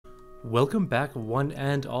Welcome back one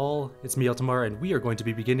and all, it's me Eltimar and we are going to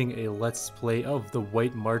be beginning a Let's Play of The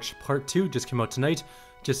White March Part 2. Just came out tonight,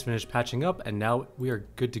 just finished patching up and now we are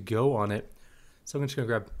good to go on it. So I'm just going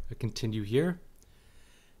to grab a continue here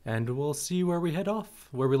and we'll see where we head off,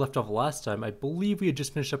 where we left off last time. I believe we had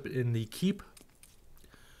just finished up in the keep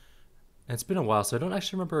and it's been a while so I don't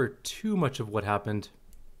actually remember too much of what happened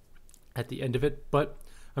at the end of it, but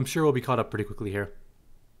I'm sure we'll be caught up pretty quickly here.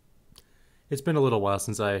 It's been a little while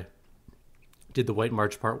since I did the White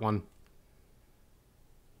March Part 1.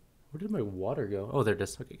 Where did my water go? Oh, there it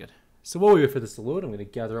is. Okay, good. So while we wait for this to load, I'm going to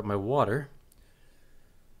gather up my water.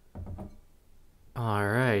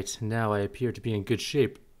 Alright, now I appear to be in good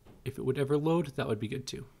shape. If it would ever load, that would be good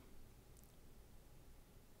too.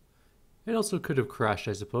 It also could have crashed,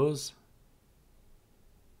 I suppose.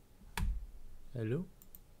 Hello?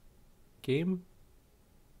 Game?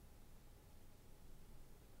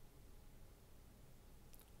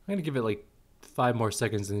 I'm going to give it like 5 more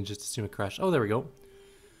seconds and then just assume it crashed. Oh, there we go.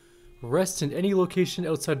 Rest in any location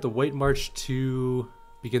outside the White March to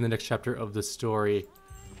begin the next chapter of the story.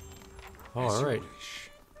 Alright.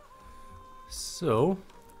 So,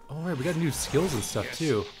 alright, we got new skills and stuff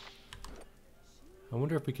too. I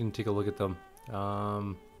wonder if we can take a look at them.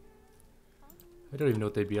 I don't even know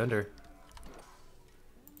what they'd be under.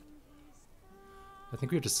 I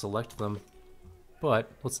think we have to select them. But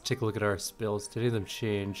let's take a look at our spells. Did any of them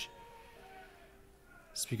change?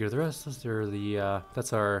 Speaker of the Restless, they're the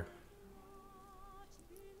that's our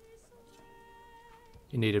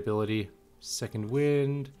innate ability. Second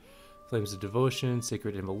Wind, Flames of Devotion,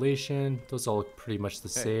 Sacred Immolation. Those all look pretty much the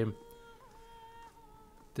same.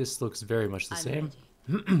 This looks very much the same.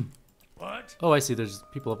 What? Oh, I see. There's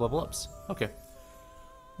people up level ups. Okay.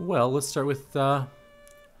 Well, let's start with our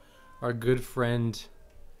good friend,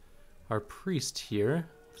 our priest here.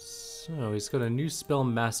 So he's got a new spell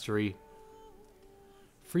mastery.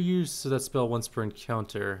 Free use of that spell once per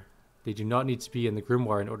encounter. They do not need to be in the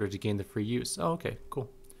grimoire in order to gain the free use. Oh, okay, cool.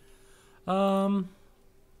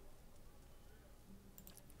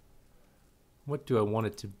 What do I want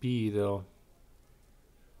it to be though?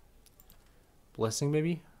 Blessing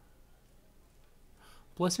maybe?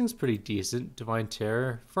 Blessing's pretty decent. Divine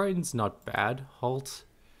Terror. Frightened's not bad. Halt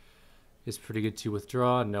is pretty good to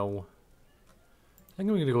withdraw. No. I think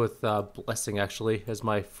I'm going to go with Blessing actually as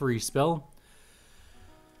my free spell.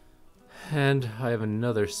 And I have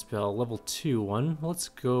another spell, level 2 one. Let's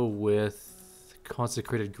go with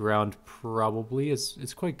Consecrated Ground probably.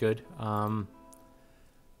 It's quite good.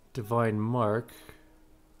 Divine Mark.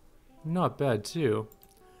 Not bad too.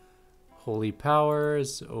 Holy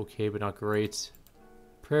Powers, okay but not great.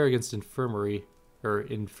 Prayer Against Infirmity.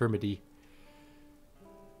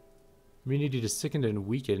 Immunity to Sickened and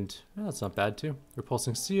Weakened. Oh, that's not bad too.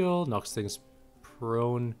 Repulsing Seal, knocks things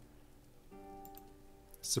prone.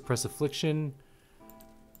 Suppress Affliction.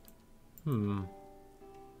 I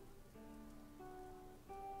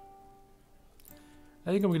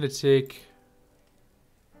think I'm going to take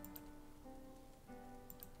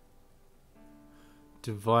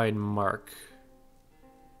Divine Mark.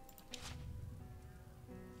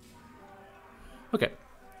 Okay.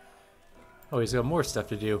 Oh, he's got more stuff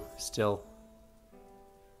to do still.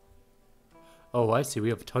 Oh, I see. We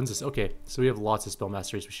have tons of... Okay, so we have lots of spell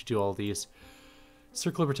masteries. We should do all these.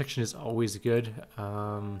 Circle of Protection is always good.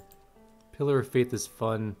 Pillar of Faith is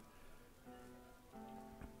fun.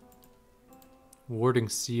 Warding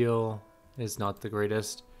Seal is not the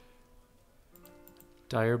greatest.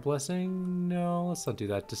 Dire Blessing? No, let's not do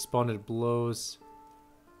that. Despondent Blows.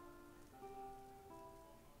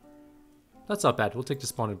 That's not bad. We'll take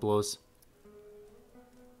Despondent Blows.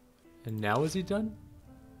 And now is he done?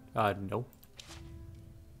 No.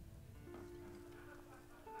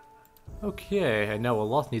 Okay, and now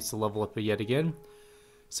Aloth needs to level up yet again.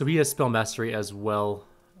 So he has Spell Mastery as well.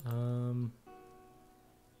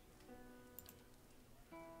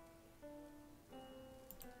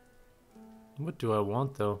 What do I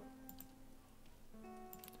want though?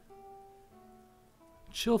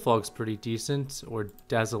 Chill Fog's pretty decent, or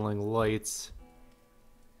Dazzling Lights.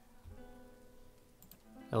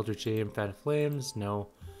 Eldritch Aim, Fan Flames, no.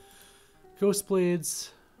 Ghost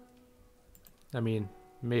Blades, I mean,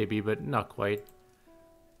 maybe, but not quite.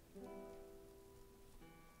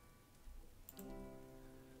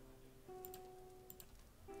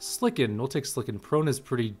 Slicken, we'll take Slicken. Prone is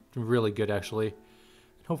really good actually.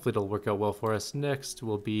 Hopefully it'll work out well for us. Next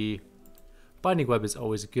will be Binding Web is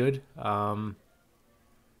always good. What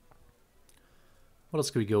else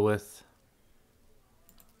could we go with?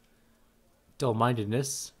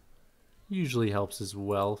 Dull-mindedness usually helps as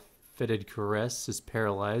well. Fetid Caress is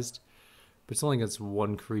paralyzed. But it's only against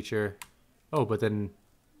one creature. Oh, but then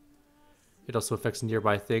it also affects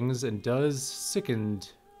nearby things and does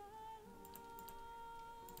sickened.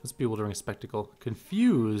 Let's bewildering spectacle.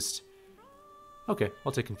 Confused. Okay,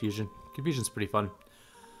 I'll take confusion. Confusion's pretty fun.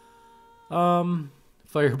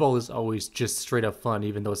 Fireball is always just straight up fun,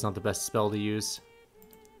 even though it's not the best spell to use.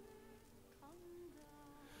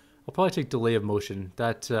 I'll probably take delay of motion.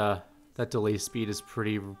 That delay speed is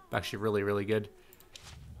actually really good.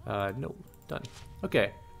 No, done.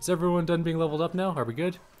 Okay, is everyone done being leveled up now? Are we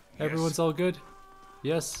good? Yes. Everyone's all good?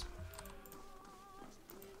 Yes.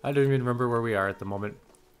 I don't even remember where we are at the moment.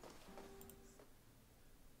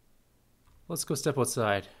 Let's go step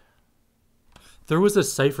outside. There was a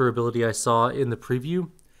Cypher ability I saw in the preview,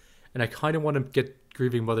 and I kind of want to get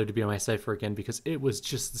Grieving Mother to be on my Cypher again because it was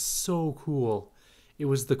just so cool. It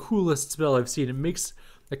was the coolest spell I've seen. It makes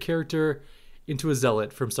a character into a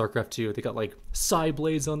Zealot from StarCraft 2. They got like Psy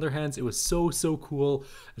Blades on their hands. It was so cool,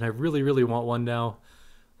 and I really want one now.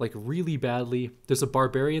 Like really badly. There's a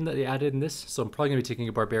Barbarian that they added in this, so I'm probably going to be taking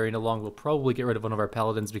a Barbarian along. We'll probably get rid of one of our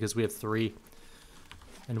Paladins because we have 3.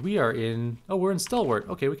 And we are in... Oh, we're in Stalwart.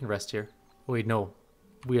 Okay, we can rest here. Oh, wait, no.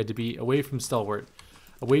 We had to be away from Stalwart.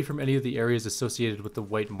 Away from any of the areas associated with the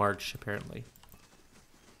White March, apparently.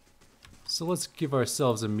 So let's give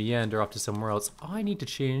ourselves a meander off to somewhere else. Oh, I need to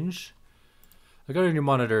change. I got a new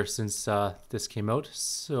monitor since this came out,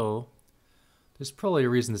 so... There's probably a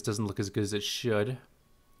reason this doesn't look as good as it should.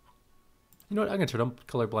 You know what? I'm going to turn on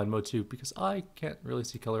colorblind mode too, because I can't really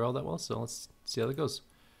see color all that well, so let's see how that goes.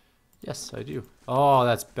 Yes, I do. Oh,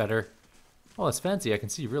 that's better. Oh, that's fancy. I can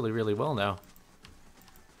see really well now.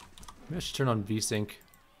 Maybe I should turn on VSync.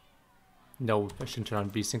 No, I shouldn't turn on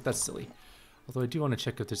VSync. That's silly. Although I do want to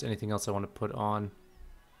check if there's anything else I want to put on.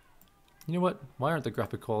 You know what? Why aren't the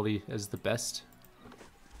graphic quality as the best?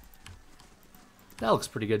 That looks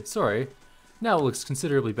pretty good. Sorry. Now it looks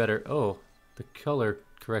considerably better. Oh, the color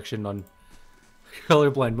correction on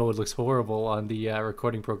colorblind mode looks horrible on the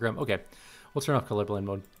recording program. Okay, we'll turn off colorblind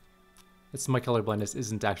mode. My colorblindness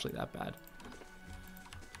isn't actually that bad.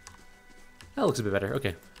 That looks a bit better.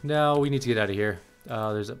 Okay, now we need to get out of here.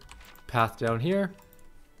 There's a path down here.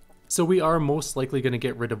 So we are most likely going to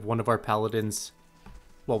get rid of one of our paladins.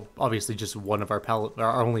 Well, obviously just one of our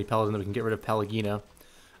only paladin that we can get rid of, Pallegina.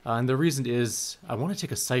 And the reason is I want to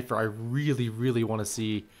take a Cypher. I really want to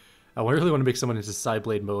see... I really want to make someone into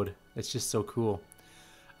Psyblade mode. It's just so cool.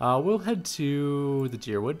 We'll head to the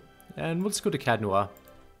Deerwood, and let's go to Cadnois.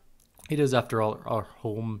 It is, after all, our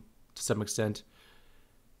home to some extent.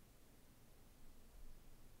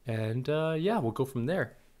 And yeah, we'll go from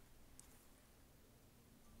there.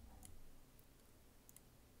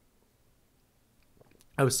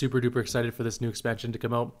 I was super duper excited for this new expansion to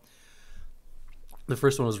come out. The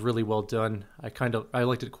first one was really well done. I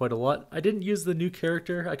liked it quite a lot. I didn't use the new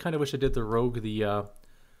character. I kind of wish I did the rogue, the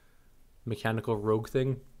mechanical rogue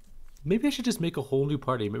thing. Maybe I should just make a whole new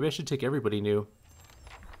party. Maybe I should take everybody new.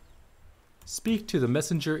 Speak to the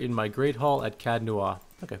messenger in my great hall at Cadnois.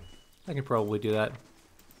 Okay, I can probably do that.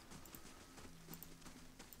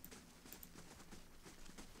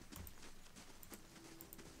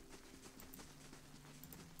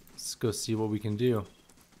 Let's go see what we can do.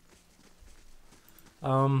 What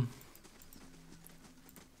am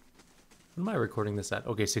I recording this at?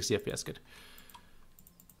 Okay, 60 FPS, good.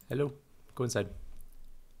 Hello, go inside.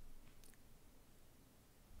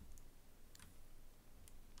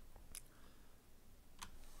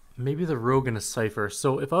 Maybe the rogue and a Cypher.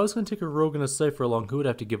 So if I was going to take a rogue and a Cypher along, who would I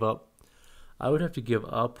have to give up? I would have to give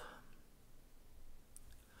up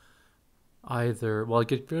either... Well, I'd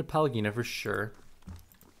get rid of Pallegina for sure.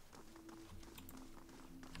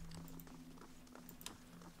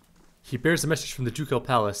 He bears a message from the Ducal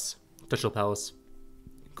Palace.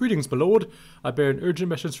 Greetings, my lord. I bear an urgent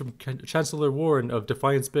message from Chancellor Warren of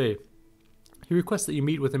Defiance Bay. He requests that you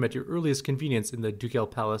meet with him at your earliest convenience in the Ducal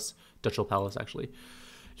Palace. Ducal Palace, actually.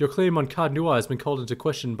 Your claim on Cadnois has been called into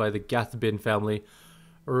question by the Gathbin family.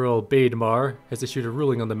 Earl Baidmar has issued a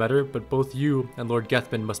ruling on the matter, but both you and Lord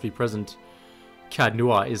Gathbin must be present.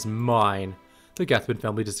 Cadnois is mine. The Gathbin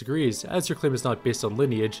family disagrees. As your claim is not based on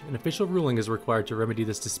lineage, an official ruling is required to remedy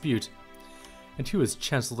this dispute. And who is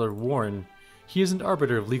Chancellor Warren? He is an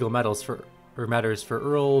arbiter of legal matters for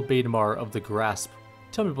Earl Baidmar of the Grasp.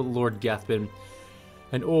 Tell me about Lord Gathbin.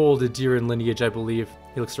 An old Adiran lineage, I believe.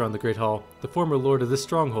 He looks around the Great Hall. The former lord of this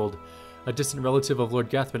stronghold. A distant relative of Lord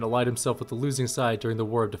Gathbin allied himself with the losing side during the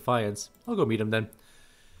War of Defiance. I'll go meet him then.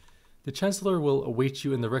 The Chancellor will await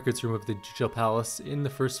you in the records room of the Ducal Palace in the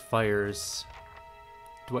first fires.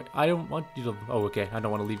 I don't want you to... Oh, okay. I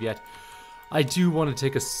don't want to leave yet. I do want to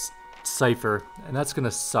take a Cypher, and that's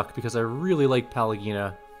gonna suck because I really like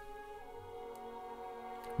Pallegina.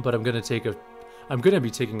 But I'm gonna be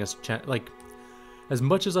taking a chance. Like, as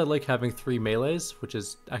much as I like having 3 melees, which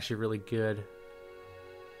is actually really good,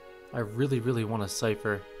 I really, really want a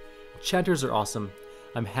Cypher. Chanters are awesome.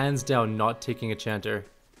 I'm hands down not taking a Chanter.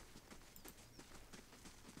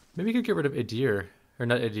 Maybe you could get rid of Idir. Or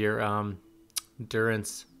not Idir,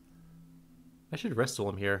 Durance. I should wrestle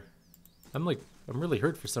him here. I'm really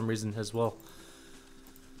hurt for some reason as well.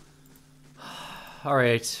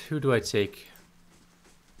 Alright, who do I take?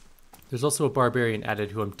 There's also a Barbarian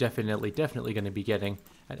added who I'm definitely going to be getting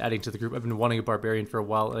and adding to the group. I've been wanting a Barbarian for a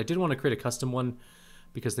while, and I did want to create a custom one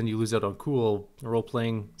because then you lose out on cool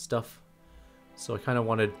role-playing stuff. So I kind of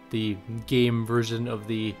wanted the game version of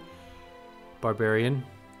the Barbarian.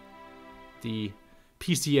 The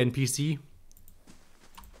PC NPC.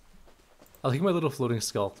 I like my little floating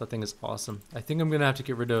skull. That thing is awesome. I think I'm going to have to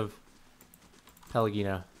get rid of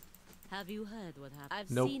Pallegina. Have you heard what happened? I've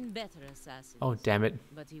Nope. seen better assassins. Oh, damn it.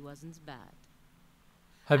 But he wasn't bad.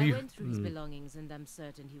 I went through his belongings and I'm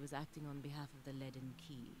certain he was acting on behalf of the Leaden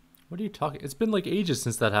Key. What are you talking? It's been like ages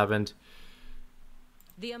since that happened.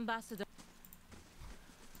 The ambassador...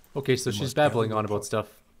 Okay, so she's babbling on about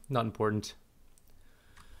stuff. Not important.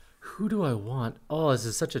 Who do I want? Oh, this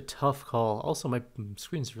is such a tough call. Also, my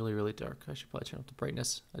screen's really, really dark. I should probably turn up the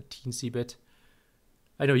brightness a teensy bit.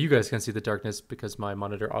 I know you guys can see the darkness because my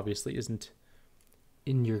monitor obviously isn't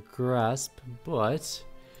in your grasp, but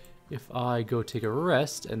if I go take a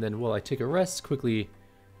rest, and then while I take a rest, quickly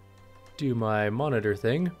do my monitor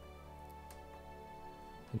thing,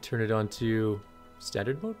 and turn it on to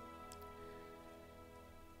standard mode,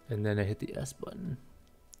 and then I hit the S button.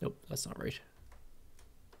 Nope, that's not right.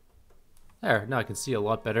 There, now I can see a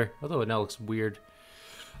lot better, although it now looks weird.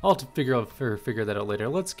 I'll have to figure that out later.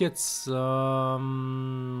 Let's get some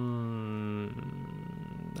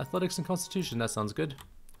athletics and constitution. That sounds good.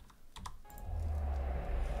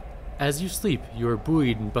 As you sleep, you are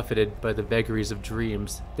buoyed and buffeted by the vagaries of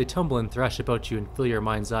dreams. They tumble and thrash about you and fill your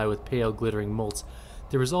mind's eye with pale, glittering motes.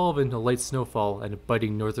 They resolve into light snowfall and a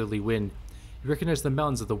biting northerly wind. You recognize the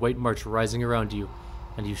mountains of the White March rising around you,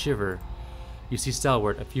 and you shiver. You see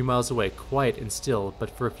Stalwart a few miles away, quiet and still, but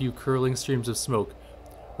for a few curling streams of smoke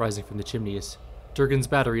rising from the chimneys. Durgan's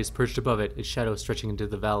battery is perched above it, its shadow stretching into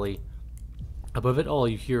the valley. Above it all,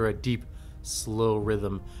 you hear a deep, slow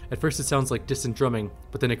rhythm. At first it sounds like distant drumming,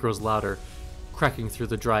 but then it grows louder, cracking through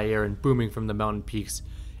the dry air and booming from the mountain peaks.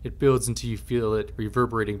 It builds until you feel it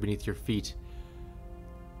reverberating beneath your feet.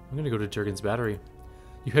 I'm gonna go to Durgan's battery.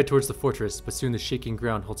 You head towards the fortress, but soon the shaking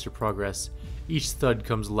ground halts your progress. Each thud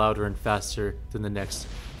comes louder and faster than the next.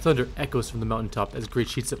 Thunder echoes from the mountaintop as great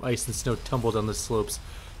sheets of ice and snow tumble down the slopes.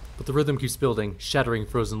 But the rhythm keeps building, shattering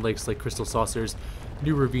frozen lakes like crystal saucers.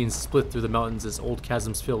 New ravines split through the mountains as old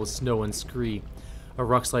chasms fill with snow and scree. A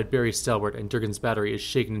rockslide buries Stalwart, and Durgan's battery is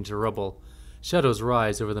shaken into rubble. Shadows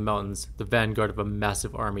rise over the mountains, the vanguard of a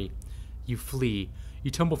massive army. You flee.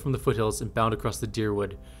 You tumble from the foothills and bound across the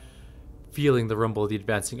deerwood, feeling the rumble of the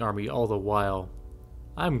advancing army all the while.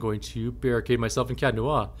 I'm going to barricade myself in Cad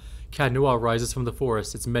Noir. Cad Noir rises from the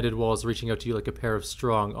forest, its meted walls reaching out to you like a pair of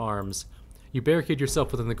strong arms. You barricade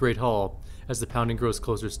yourself within the great hall, as the pounding grows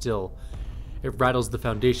closer still. It rattles the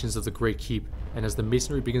foundations of the great keep, and as the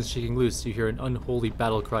masonry begins shaking loose, you hear an unholy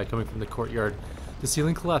battle cry coming from the courtyard. The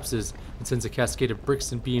ceiling collapses and sends a cascade of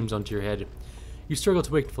bricks and beams onto your head. You struggle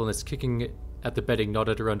to wakefulness, kicking at the bedding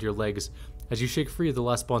knotted around your legs. As you shake free of the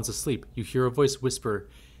last bonds of sleep, you hear a voice whisper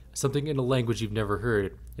something in a language you've never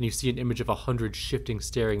heard, and you see an image of 100 shifting,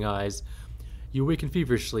 staring eyes. You awaken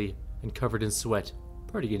feverishly and covered in sweat.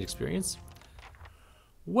 Party game experience.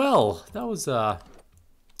 Well, that was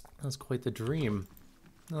quite the dream.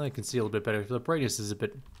 Well, I can see a little bit better. The brightness is a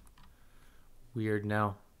bit weird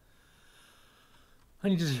now. I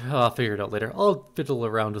need to figure it out later. I'll fiddle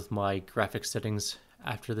around with my graphics settings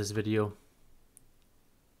after this video.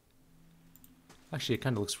 Actually, it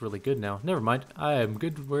kind of looks really good now. Never mind. I am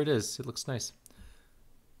good where it is. It looks nice.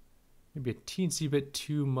 Maybe a teensy bit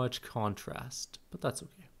too much contrast, but that's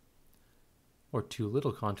okay. Or too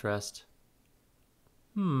little contrast.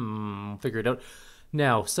 Figure it out.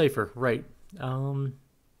 Now, Cypher, right.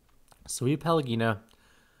 So we have Pallegina.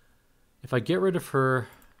 If I get rid of her,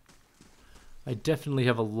 I definitely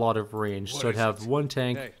have a lot of range. So I'd have one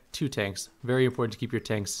tank, two tanks. Very important to keep your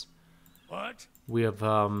tanks. What? We have,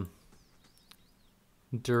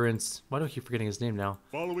 Durance. Why do I keep forgetting his name now?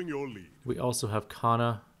 Following your lead. We also have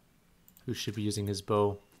Kana, who should be using his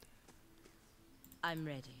bow. I'm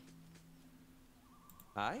ready.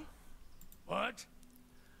 Aye? What?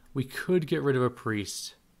 We could get rid of a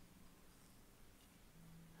priest.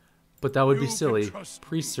 but that would be You can silly. trust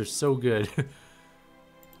Priests are so good.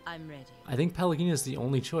 I'm ready. I think Pallegina is the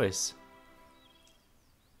only choice.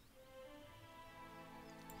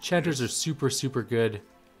 Chanters are super, super good.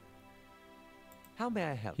 How may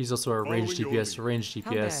I help? He's also our ranged Following your DPS, lead. ranged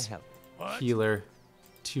How may I DPS, help? What? healer,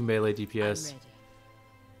 2 melee I'm DPS. ready.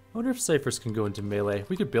 I wonder if ciphers can go into melee.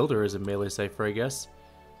 We could build her as a melee cipher, I guess.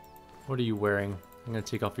 What are you wearing? I'm gonna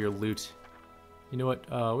take off your loot. You know what?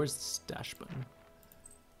 Where's the stash button?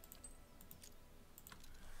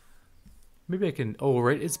 Maybe I can. Oh,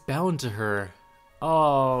 right, it's bound to her.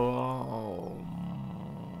 Oh.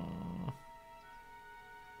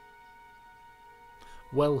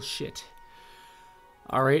 Well, shit.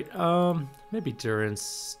 All right. Maybe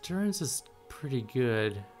Durance. Durance is pretty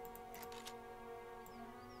good.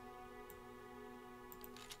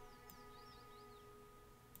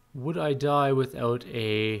 Would I die without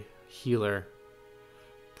a healer?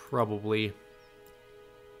 Probably.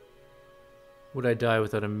 Would I die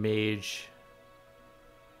without a mage?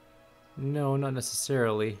 No, not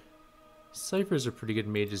necessarily. Ciphers are pretty good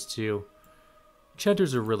mages too.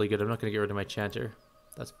 Chanters are really good. I'm not going to get rid of my chanter.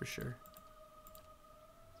 That's for sure.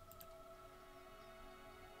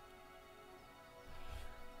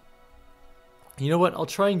 You know what? I'll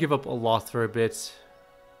try and give up Aloth for a bit.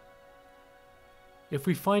 If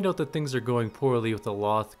we find out that things are going poorly with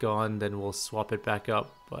Aloth gone, then we'll swap it back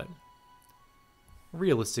up. But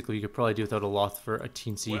realistically, you could probably do without Aloth for a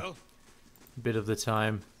teensy Well, bit of the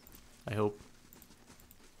time. I hope.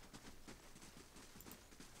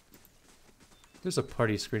 There's a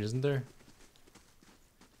party screen, isn't there?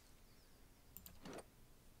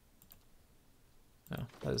 No,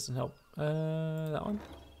 that doesn't help. That one?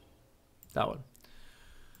 That one.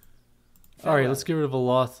 Alright, let's get rid of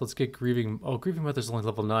Aloth. Let's get Grieving. Oh, Grieving Mother's only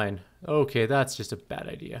level 9. Okay, that's just a bad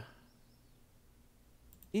idea.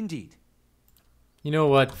 Indeed. You know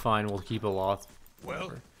what? Fine, we'll keep Aloth. well,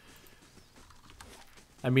 Whatever.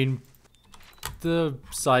 I mean, the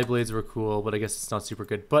side blades were cool, but I guess it's not super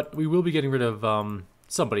good. But we will be getting rid of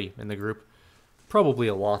somebody in the group. Probably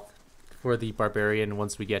Aloth for the Barbarian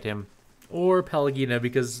once we get him. Or Pallegina,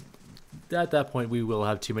 because at that point we will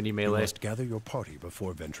have too many You melee. must gather your party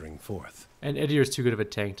before venturing forth. And Edir is too good of a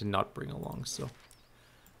tank to not bring along, so.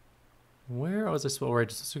 Where was I supposed we're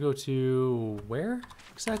supposed to go to where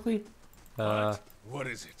exactly? what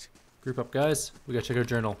is it? Group up, guys. We gotta check our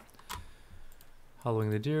journal.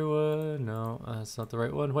 Hollowing the Deerwood. No, that's not the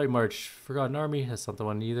right one. White March. Forgotten Army. That's not the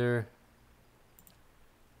one either.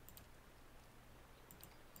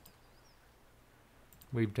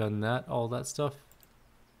 We've done that, all that stuff.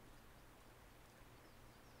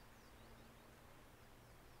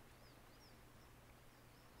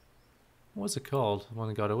 What was it called? The one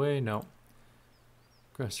that got away? No.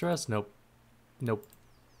 Grass Rest? Nope. Nope.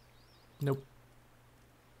 Nope.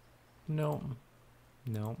 No.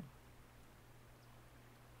 No.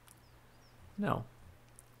 No.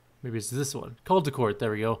 Maybe it's this one. Called to Court.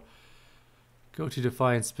 There we go. Go to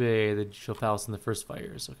Defiance Bay, the Judicial Palace in the First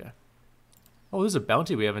Fires. Okay. Oh, there's a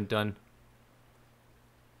bounty we haven't done.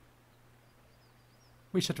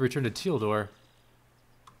 We should have to return to Tealdor.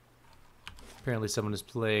 Apparently someone is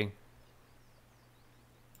playing.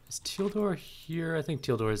 Is Tealdor here? I think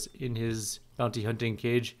Tealdor is in his bounty hunting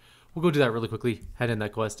cage. We'll go do that really quickly, head in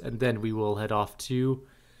that quest, and then we will head off to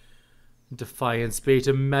Defiance Bay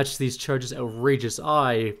to match these charges. Outrageous.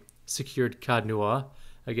 I secured Cadnua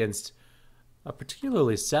against a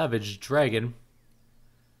particularly savage dragon.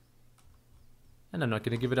 And I'm not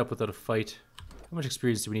going to give it up without a fight. How much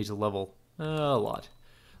experience do we need to level? A lot.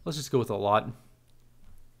 Let's just go with a lot.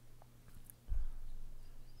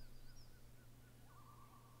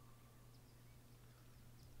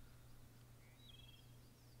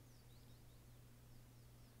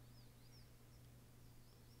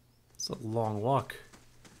 It's a long walk.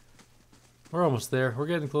 We're almost there. We're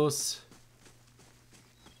getting close.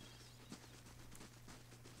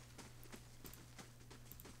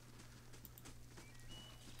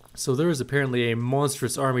 So there is apparently a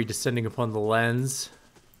monstrous army descending upon the lands.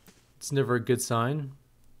 It's never a good sign.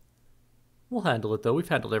 We'll handle it though. We've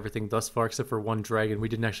handled everything thus far except for one dragon. We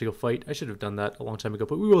didn't actually go fight. I should have done that a long time ago,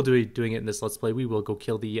 but we will be doing it in this Let's Play. We will go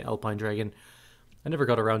kill the Alpine dragon. I never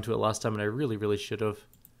got around to it last time and I really, really should have.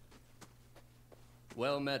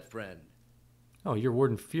 Well met, friend. Oh, you're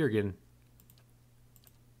Warden Fiergan.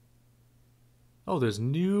 Oh, there's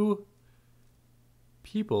new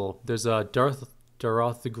people. There's Daroth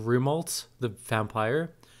the Grimalt, the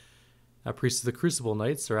vampire. Priest of the Crucible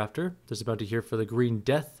Knights are after. There's a bounty here for the Green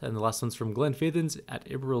Death, and the last one's from Glenfathens at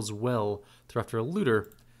Ibril's Well. They're after a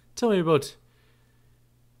looter. Tell me about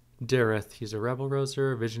Dareth, he's a rabble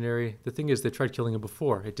rouser, visionary. The thing is, they tried killing him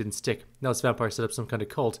before. It didn't stick. Now this vampire set up some kind of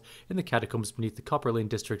cult in the catacombs beneath the Copper Lane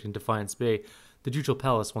district in Defiance Bay. The Ducal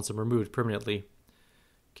Palace wants him removed permanently.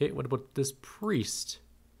 Okay, what about this priest?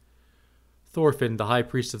 Thorfinn, the high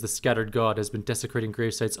priest of the scattered god, has been desecrating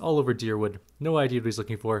gravesites all over Deerwood. No idea what he's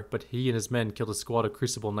looking for, but he and his men killed a squad of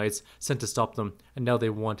Crucible Knights sent to stop them, and now they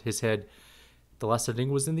want his head. The last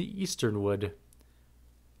sighting was in the Eastern Wood.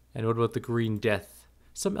 And what about the Green Death?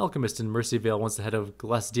 Some alchemist in Mercyvale wants the head of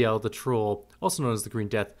Glasdiel the Troll, also known as the Green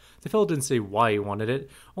Death. The fellow didn't say why he wanted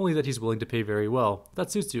it, only that he's willing to pay very well.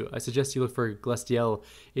 That suits you. I suggest you look for Glasdiel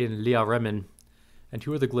in Liaremen. And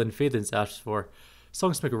who are the Glenfathens asked for?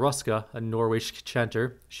 Songsmith Roska, a Norwich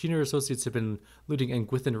chanter. She and her associates have been looting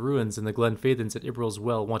Engwithan ruins, and the Glenfathens at Ibril's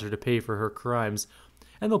Well want her to pay for her crimes.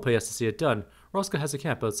 And they'll pay us to see it done. Roska has a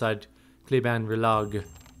camp outside Kleban Rilag.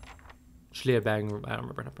 Schlebang, I don't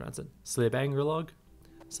remember how to pronounce it. Slebang Rilag?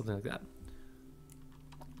 Something like that.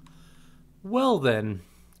 Well then,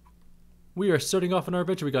 we are starting off on our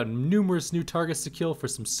adventure. We got numerous new targets to kill for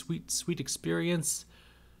some sweet, sweet experience.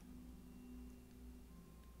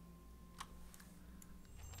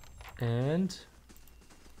 And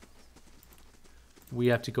we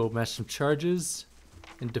have to go match some charges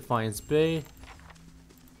in Defiance Bay.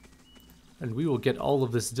 And we will get all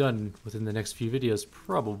of this done within the next few videos,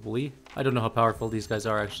 probably. I don't know how powerful these guys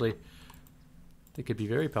are, actually. They could be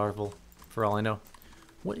very powerful, for all I know.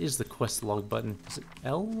 What is the quest log button? Is it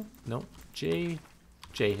L? No. J?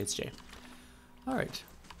 J, it's J. Alright.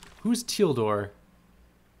 Who's Tealdor?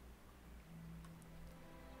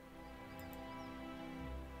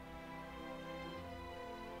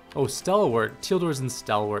 Oh, Stalwart. Tealdor's in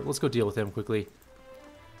Stalwart. Let's go deal with him quickly.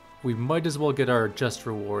 We might as well get our just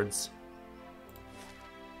rewards.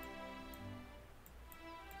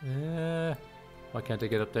 Why can't I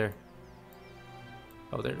get up there?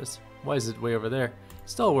 Oh, there it is. Why is it way over there?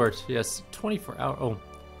 Stalwart, yes. 24-hour. Oh.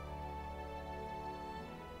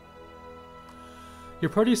 Your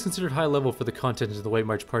party is considered high level for the content of the White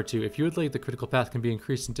March Part 2. If you would like, the critical path can be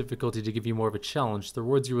increased in difficulty to give you more of a challenge. The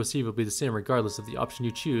rewards you receive will be the same regardless of the option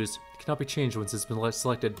you choose. It cannot be changed once it's been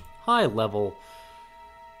selected. High level.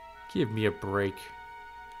 Give me a break.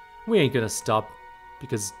 We ain't gonna stop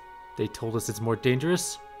because they told us it's more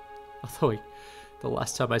dangerous. Although the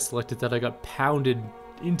last time I selected that, I got pounded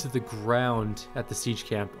into the ground at the siege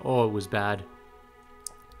camp. Oh, it was bad.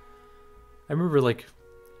 I remember like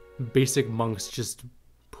basic monks just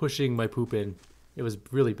pushing my poop in. It was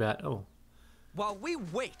really bad. Oh. While we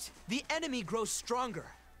wait, the enemy grows stronger.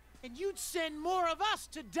 And you'd send more of us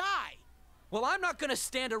to die. Well, I'm not gonna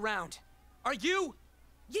stand around. Are you?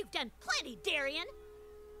 You've done plenty, Darian.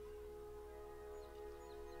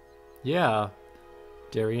 Yeah,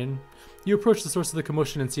 Darian. You approach the source of the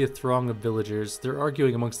commotion and see a throng of villagers. They're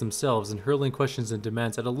arguing amongst themselves and hurling questions and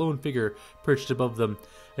demands at a lone figure perched above them.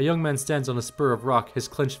 A young man stands on a spur of rock, his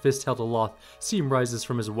clenched fist held aloft. Steam rises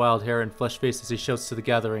from his wild hair and flushed face as he shouts to the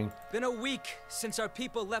gathering. Been a week since our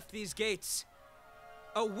people left these gates.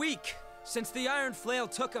 A week since the Iron Flail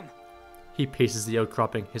took them. He paces the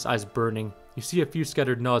outcropping, his eyes burning. You see a few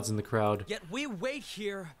scattered nods in the crowd. Yet we wait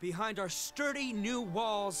here behind our sturdy new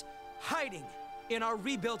walls, hiding in our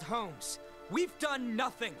rebuilt homes. We've done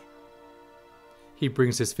nothing. He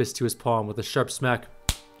brings his fist to his palm with a sharp smack.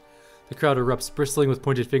 The crowd erupts, bristling with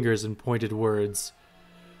pointed fingers and pointed words.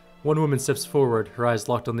 One woman steps forward, her eyes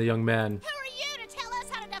locked on the young man. Who are you to tell us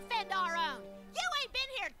how to defend our own? You ain't been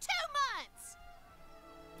here 2 months.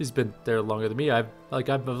 He's been there longer than me. I've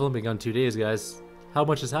only been gone 2 days, guys. How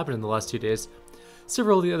much has happened in the last 2 days?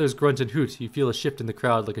 Several of the others grunt and hoot. You feel a shift in the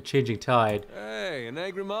crowd like a changing tide. Hey, an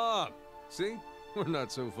angry mob. See? We're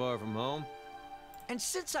not so far from home. And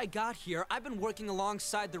since I got here, I've been working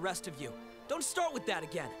alongside the rest of you. Don't start with that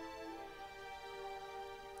again.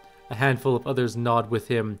 A handful of others nod with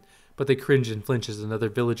him, but they cringe and flinch as another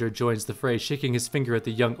villager joins the fray, shaking his finger at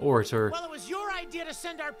the young orator. Well, it was your idea to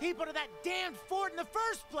send our people to that damned fort in the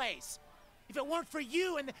first place. If it weren't for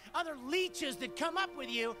you and the other leeches that come up with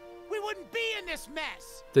you, we wouldn't be in this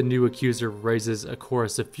mess. The new accuser raises a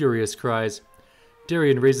chorus of furious cries.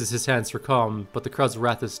 Darian raises his hands for calm, but the crowd's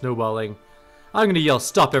wrath is snowballing. I'm gonna yell,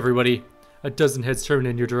 "Stop, everybody!" A dozen heads turn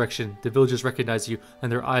in your direction. The villagers recognize you, and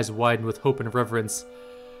their eyes widen with hope and reverence.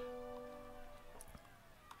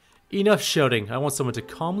 Enough shouting. I want someone to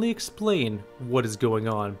calmly explain what is going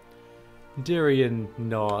on. Darian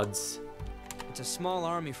nods. It's a small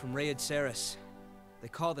army from Raid Saris. They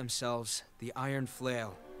call themselves the Iron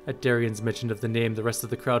Flail. At Darian's mention of the name, the rest of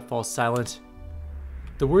the crowd falls silent.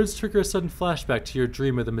 The words trigger a sudden flashback to your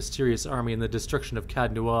dream of the mysterious army and the destruction of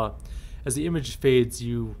Cad Noir. As the image fades,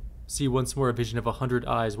 you See once more a vision of 100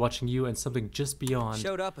 eyes watching you and something just beyond.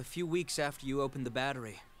 Showed up a few weeks after you opened the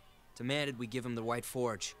battery. Demanded we give him the White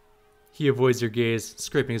Forge. He avoids your gaze,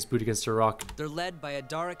 scraping his boot against a rock. They're led by a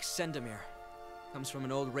Darek Sendamir. Comes from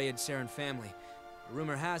an old Rayed Saren family. The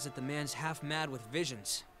rumor has it the man's half mad with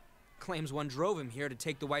visions. Claims one drove him here to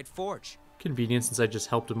take the White Forge. Convenient since I just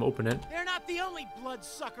helped him open it. They're not the only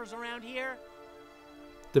bloodsuckers around here.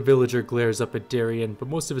 The villager glares up at Darien, but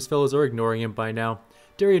most of his fellows are ignoring him by now.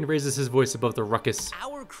 Darien raises his voice above the ruckus.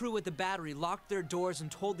 Our crew at the battery locked their doors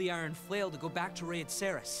and told the Iron Flail to go back to Rayed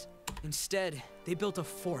Saris. Instead, they built a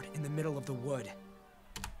fort in the middle of the wood.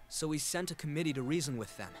 So we sent a committee to reason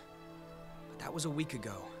with them. But that was a week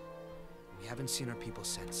ago. We haven't seen our people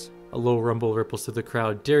since. A low rumble ripples through the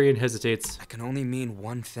crowd. Darien hesitates. That can only mean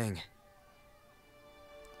one thing.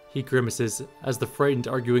 He grimaces as the frightened,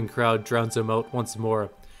 arguing crowd drowns him out once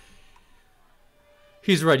more.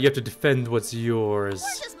 He's right, you have to defend what's yours.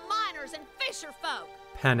 We're just miners and fisher folk.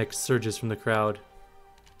 Panic surges from the crowd.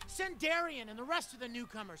 Send Darien and the rest of the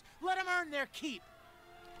newcomers. Let them earn their keep.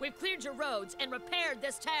 We've cleared your roads and repaired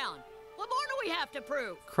this town. What more do we have to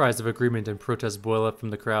prove? Cries of agreement and protest boil up from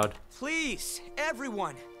the crowd. Please,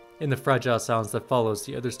 everyone. In the fragile silence that follows,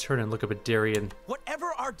 the others turn and look up at Darien. Whatever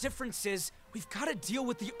our difference is, we've got to deal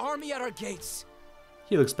with the army at our gates.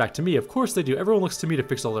 He looks back to me. Of course they do. Everyone looks to me to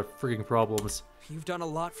fix all their frigging problems. You've done a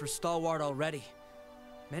lot for Stalwart already.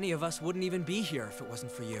 Many of us wouldn't even be here if it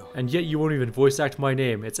wasn't for you. And yet you won't even voice act my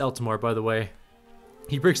name. It's Eltimar, by the way.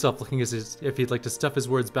 He breaks off, looking as if he'd like to stuff his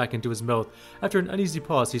words back into his mouth. After an uneasy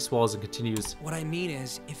pause, he swallows and continues. What I mean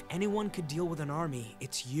is, if anyone could deal with an army,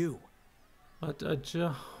 it's you. But,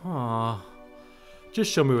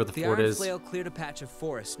 just show me where the fort The Iron is. Flail cleared a patch of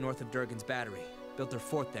forest north of Durgan's battery. Built their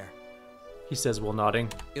fort there. He says while nodding.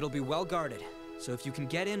 It'll be well guarded, so if you can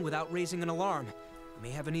get in without raising an alarm, you may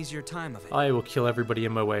have an easier time of it. I will kill everybody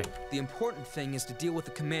in my way. The important thing is to deal with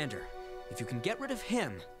the commander. If you can get rid of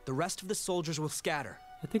him, the rest of the soldiers will scatter.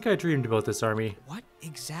 I think I dreamed about this army. What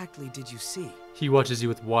exactly did you see? He watches you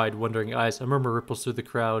with wide, wondering eyes. A murmur ripples through the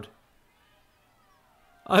crowd.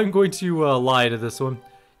 I'm going to lie to this one.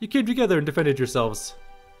 You came together and defended yourselves.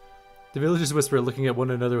 The villagers whisper, looking at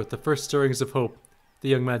one another with the first stirrings of hope. The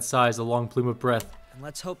young man sighs a long plume of breath. And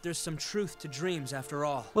let's hope there's some truth to dreams after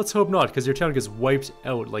all. Let's hope not, because your town gets wiped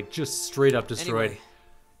out, like just straight up destroyed. Anyway,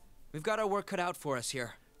 we've got our work cut out for us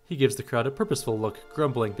here. He gives the crowd a purposeful look.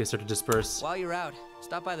 Grumbling, they start to disperse. While you're out,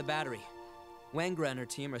 stop by the battery. Wangra and her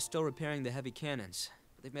team are still repairing the heavy cannons,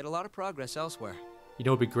 but they've made a lot of progress elsewhere. You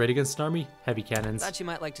know what would be great against an army? Heavy cannons. Thought you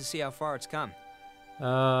might like to see how far it's come.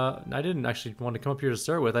 I didn't actually want to come up here to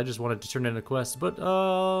start with. I just wanted to turn in a quest, but,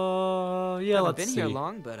 yeah, Haven't let's been see. here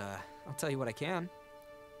long, but, I'll tell you what I can.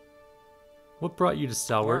 What brought you to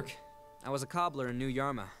Stalwart? Work. I was a cobbler in New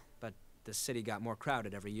Yarma, but the city got more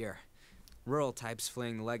crowded every year. Rural types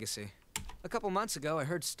fleeing the legacy. A couple months ago, I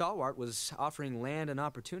heard Stalwart was offering land and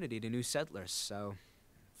opportunity to new settlers, so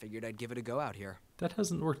figured I'd give it a go out here. That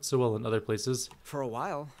hasn't worked so well in other places. For a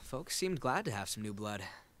while, folks seemed glad to have some new blood.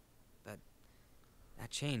 But that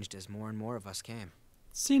changed as more and more of us came.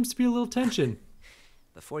 Seems to be a little tension.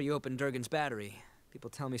 Before you opened Durgan's battery,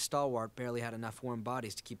 people tell me Stalwart barely had enough warm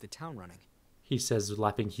bodies to keep the town running. He says,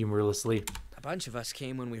 laughing humorlessly. A bunch of us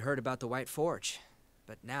came when we heard about the White Forge.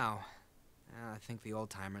 But now, I think the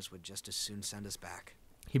old-timers would just as soon send us back.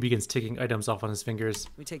 He begins ticking items off on his fingers.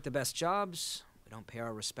 We take the best jobs, we don't pay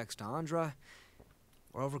our respects to Andra,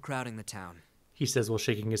 we're overcrowding the town. He says while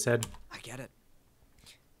shaking his head. I get it.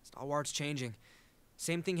 Stalwart's changing.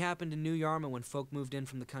 Same thing happened in New Yarma when folk moved in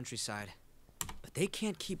from the countryside. But they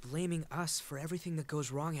can't keep blaming us for everything that goes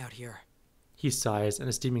wrong out here. He sighs, and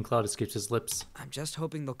a steaming cloud escapes his lips. I'm just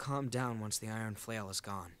hoping they'll calm down once the Iron Flail is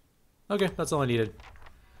gone. Okay, that's all I needed.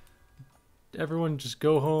 Everyone just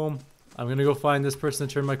go home. I'm gonna go find this person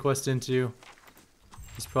to turn my quest into.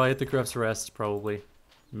 He's probably at the Gruff's Rest, probably.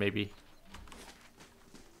 Maybe.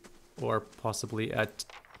 Or possibly at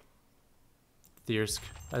Thirsk.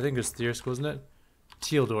 I think it was Thirsk, wasn't it?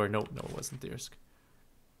 Tealdor. No, it wasn't Thirsk.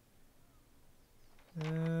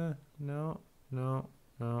 No.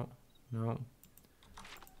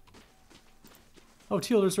 Oh,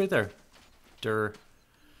 Tealdor's right there. Durr.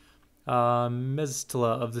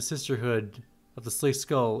 Mestla of the Sisterhood of the Slay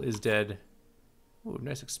Skull is dead. Ooh,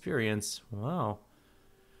 nice experience. Wow.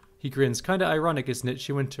 He grins. Kinda ironic, isn't it?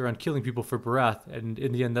 She went around killing people for Barath, and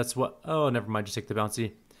in the end that's what... Oh, never mind, just take the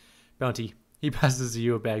bounty. He passes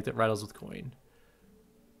you a bag that rattles with coin.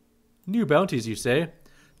 New bounties, you say?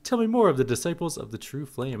 Tell me more of the Disciples of the True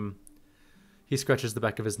Flame. He scratches the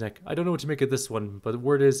back of his neck. I don't know what to make of this one, but the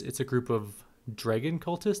word is it's a group of dragon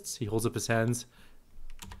cultists. He holds up his hands.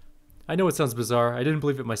 I know it sounds bizarre. I didn't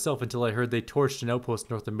believe it myself until I heard they torched an outpost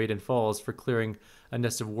north of Maiden Falls for clearing a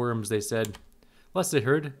nest of worms, they said. Last I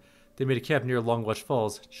heard, they made a camp near Longwatch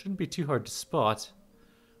Falls. Shouldn't be too hard to spot.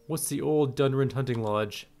 What's the old Dunrand hunting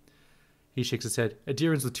lodge? He shakes his head.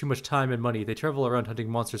 Adherents with too much time and money. They travel around hunting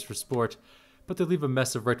monsters for sport, but they leave a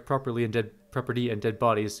mess of wrecked property and dead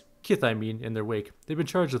bodies. Kith, I mean, in their wake. They've been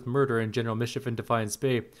charged with murder and general mischief in Defiance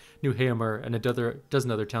Bay, New Hamer, and a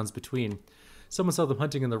dozen other towns between. Someone saw them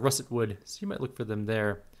hunting in the Russet Wood, so you might look for them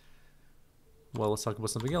there. Well, let's talk about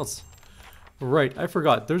something else. Right, I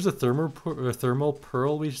forgot. There's a thermal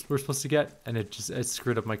pearl we're supposed to get, and it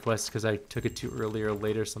screwed up my quest because I took it too early or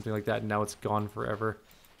late or something like that, and now it's gone forever.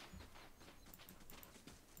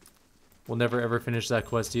 We'll never ever finish that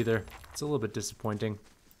quest either. It's a little bit disappointing.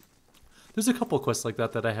 There's a couple quests like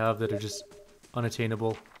that I have that are just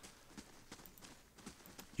unattainable.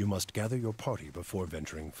 You must gather your party before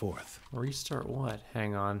venturing forth. Restart what?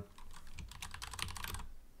 Hang on.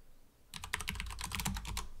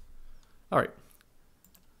 Alright.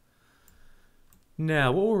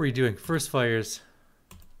 Now, what were we doing? First fires.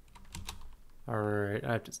 Alright,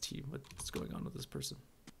 I have to see what's going on with this person.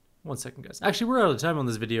 1 second, guys. Actually, we're out of time on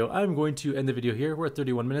this video. I'm going to end the video here. We're at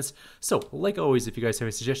 31 minutes. So, like always, if you guys have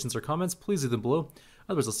any suggestions or comments, please leave them below.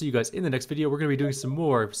 Otherwise, I'll see you guys in the next video. We're going to be doing some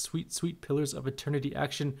more sweet, sweet Pillars of Eternity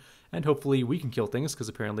action. And hopefully we can kill things, because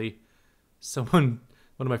apparently one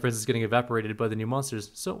of my friends is getting evaporated by the new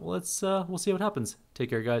monsters. So, we'll see what happens.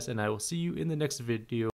 Take care, guys, and I will see you in the next video.